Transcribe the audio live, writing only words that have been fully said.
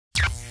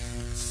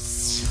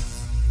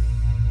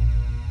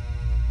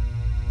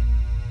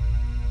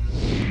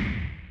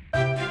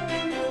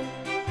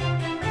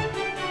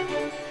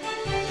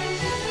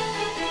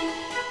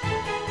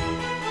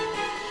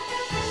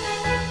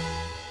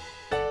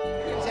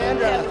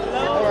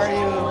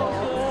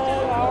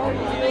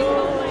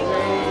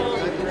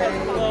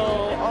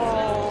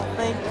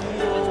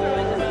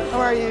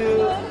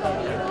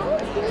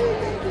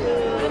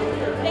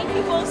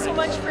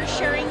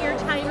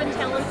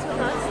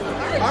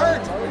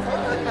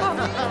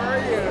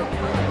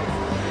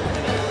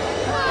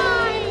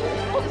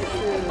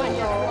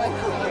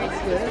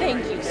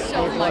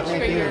much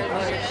for your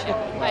leadership.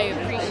 I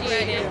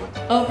appreciate it.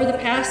 Over the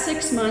past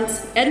 6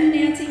 months, Ed and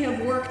Nancy have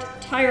worked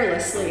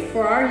tirelessly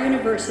for our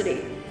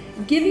university,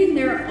 giving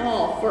their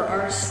all for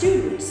our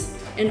students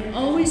and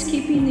always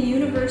keeping the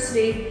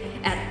university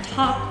at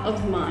top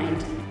of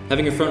mind.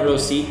 Having a front row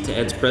seat to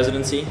Ed's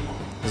presidency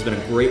has been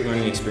a great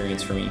learning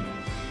experience for me,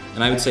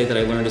 and I would say that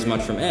I learned as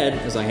much from Ed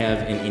as I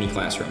have in any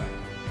classroom.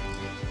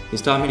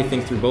 He's taught me to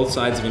think through both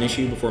sides of an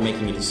issue before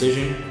making a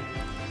decision,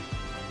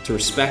 to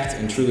respect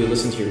and truly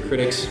listen to your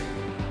critics,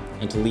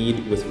 and to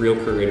lead with real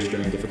courage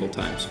during difficult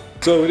times.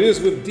 So it is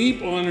with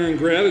deep honor and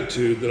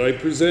gratitude that I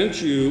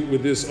present you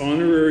with this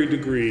honorary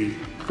degree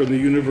from the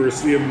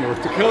University of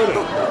North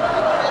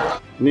Dakota.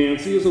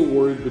 Nancy is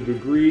awarded the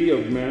degree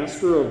of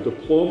Master of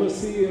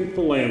Diplomacy and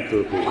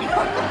Philanthropy.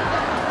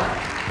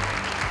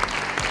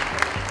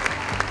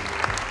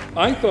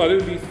 I thought it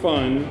would be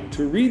fun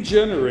to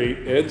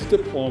regenerate Ed's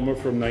diploma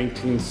from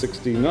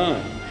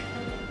 1969.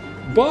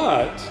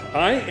 But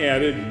I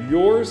added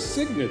your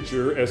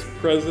signature as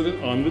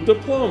president on the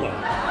diploma.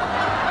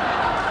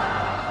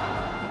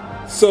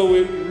 So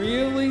it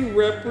really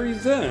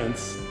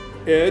represents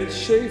Ed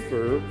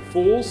Schafer,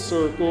 full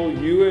circle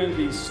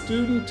UND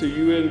student to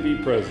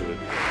UND president.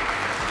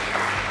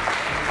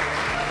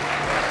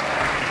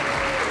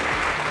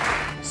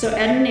 So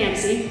Ed and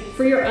Nancy,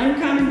 for your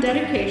uncommon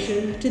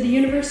dedication to the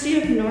University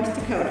of North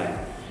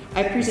Dakota,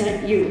 I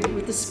present you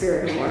with the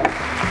Spirit Award.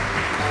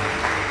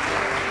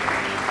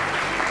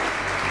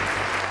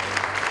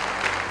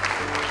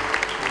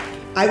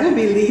 I will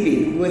be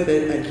leaving with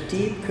a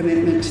deep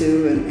commitment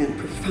to and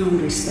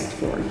profound respect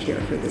for and care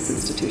for this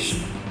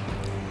institution.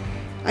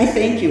 I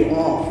thank you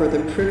all for the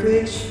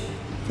privilege,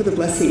 for the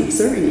blessing of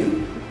serving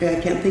you.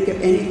 I can't think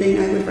of anything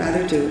I would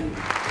rather do.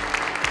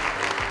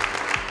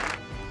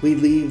 We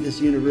leave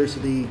this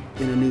university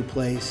in a new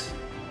place.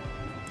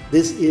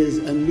 This is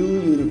a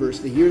new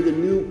university. You're the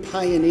new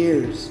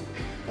pioneers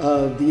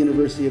of the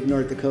University of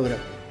North Dakota.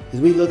 As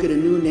we look at a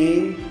new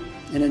name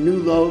and a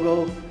new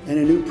logo and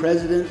a new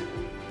president,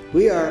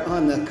 we are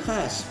on the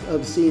cusp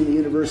of seeing the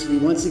university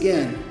once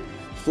again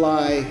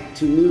fly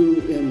to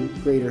new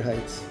and greater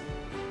heights.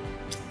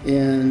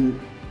 And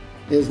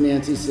as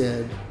Nancy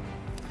said,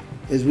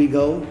 as we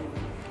go,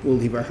 we'll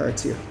leave our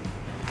hearts here.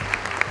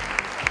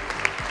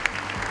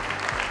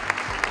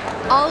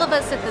 All of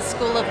us at the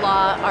School of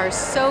Law are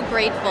so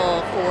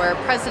grateful for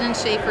President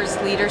Schafer's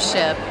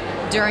leadership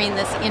during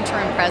this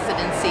interim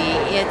presidency.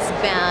 It's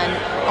been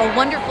a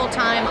wonderful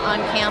time on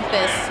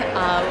campus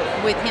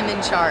with him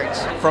in charge.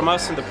 From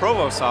us in the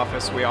Provost's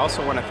office, we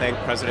also want to thank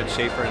President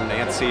Schafer and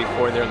Nancy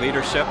for their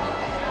leadership.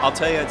 I'll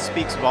tell you, it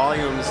speaks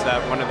volumes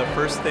that one of the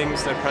first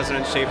things that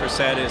President Schafer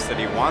said is that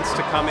he wants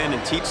to come in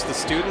and teach the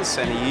students,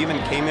 and he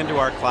even came into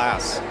our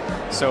class.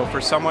 So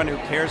for someone who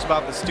cares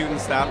about the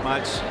students that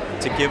much,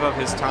 to give of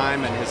his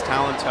time and his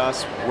talent to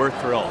us, we're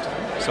thrilled.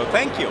 So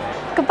thank you.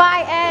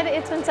 Goodbye, Ed.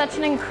 It's been such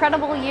an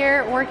incredible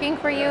year working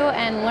for you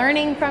and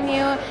learning from you,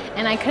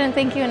 and I couldn't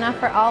thank you enough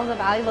for all the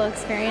valuable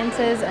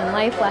experiences and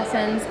life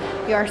lessons.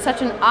 You are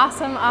such an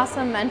awesome,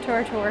 awesome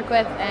mentor to work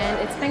with, and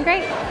it's been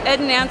great. Ed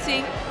and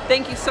Nancy,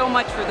 thank you so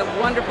much for the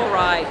wonderful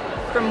ride.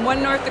 From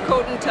one North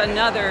Dakotan to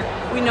another,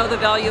 we know the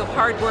value of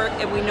hard work,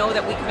 and we know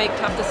that we can make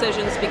tough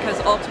decisions because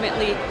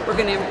ultimately we're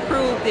going to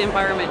improve the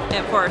environment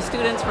for our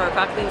students, for our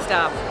faculty and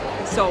staff.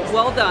 So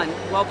well done,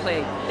 well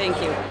played.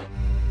 Thank you.